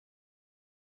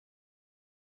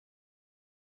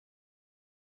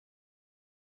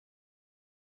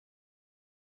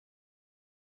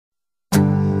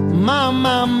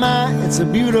my, it's a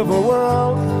beautiful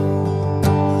world.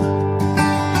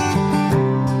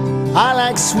 I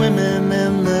like swimming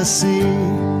in the sea.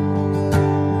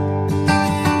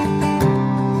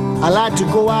 I like to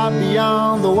go out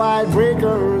beyond the wide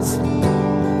breakers,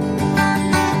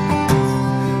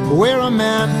 where a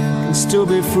man can still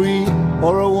be free,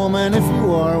 or a woman if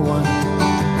you are one.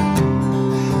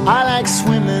 I like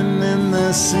swimming in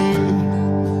the sea.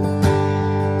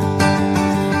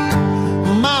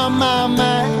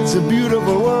 My, it's a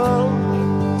beautiful world.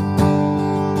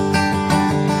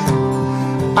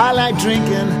 I like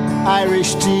drinking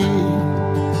Irish tea,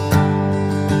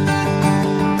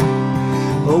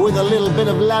 with a little bit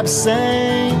of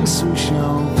lapsang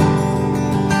souchong.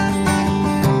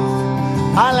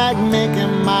 I like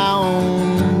making my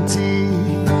own tea.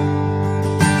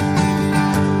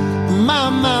 My,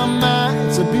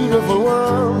 it's a beautiful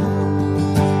world.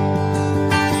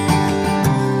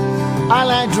 I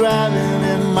like driving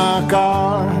in my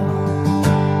car.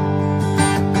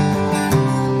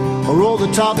 I roll the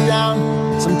top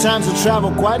down, sometimes I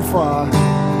travel quite far.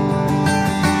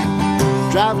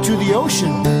 Drive to the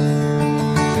ocean,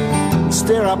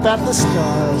 stare up at the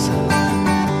stars.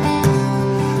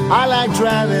 I like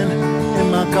driving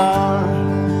in my car.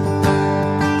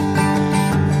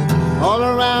 All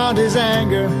around is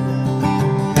anger,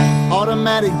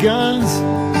 automatic guns,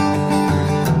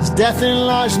 it's death in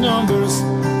large numbers,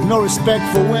 no respect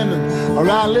for women or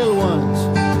our little ones.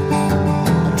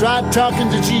 I tried talking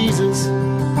to Jesus,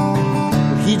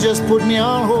 but he just put me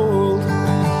on hold.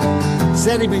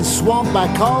 Said he'd been swamped by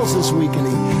calls this week and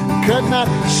he could not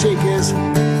shake his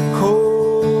cold.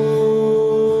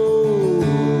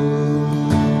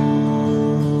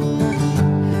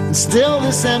 And still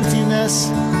this emptiness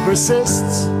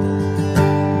persists.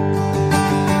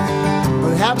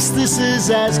 Perhaps this is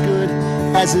as good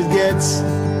as it gets,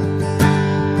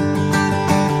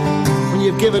 when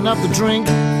you've given up the drink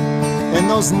and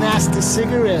those nasty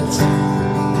cigarettes.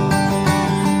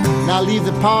 Now leave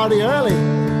the party early,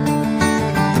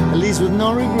 at least with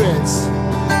no regrets.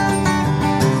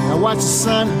 I watch the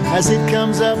sun as it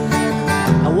comes up,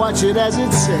 I watch it as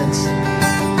it sets.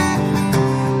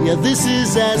 Yeah, this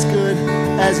is as good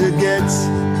as it gets.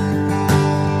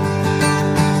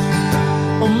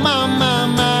 Oh my,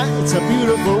 it's a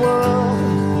beautiful world.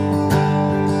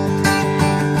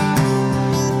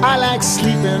 I like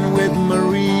sleeping with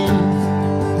Marie.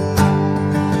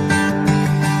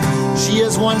 She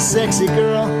is one sexy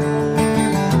girl,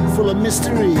 full of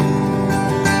mystery.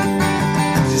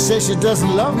 She says she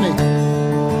doesn't love me,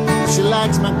 she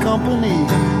likes my company.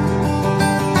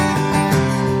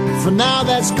 For now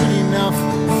that's good enough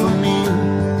for me.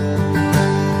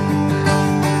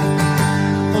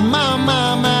 Oh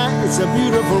my, it's a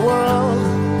beautiful world.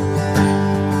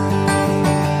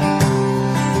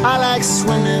 I like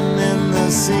swimming in the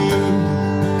sea.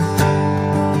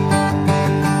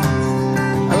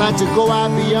 I like to go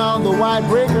out beyond the wide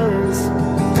breakers,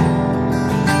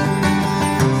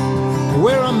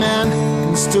 where a man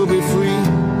can still be free,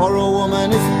 or a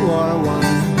woman if you are one.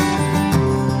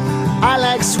 I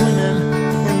like swimming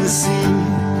in the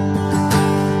sea.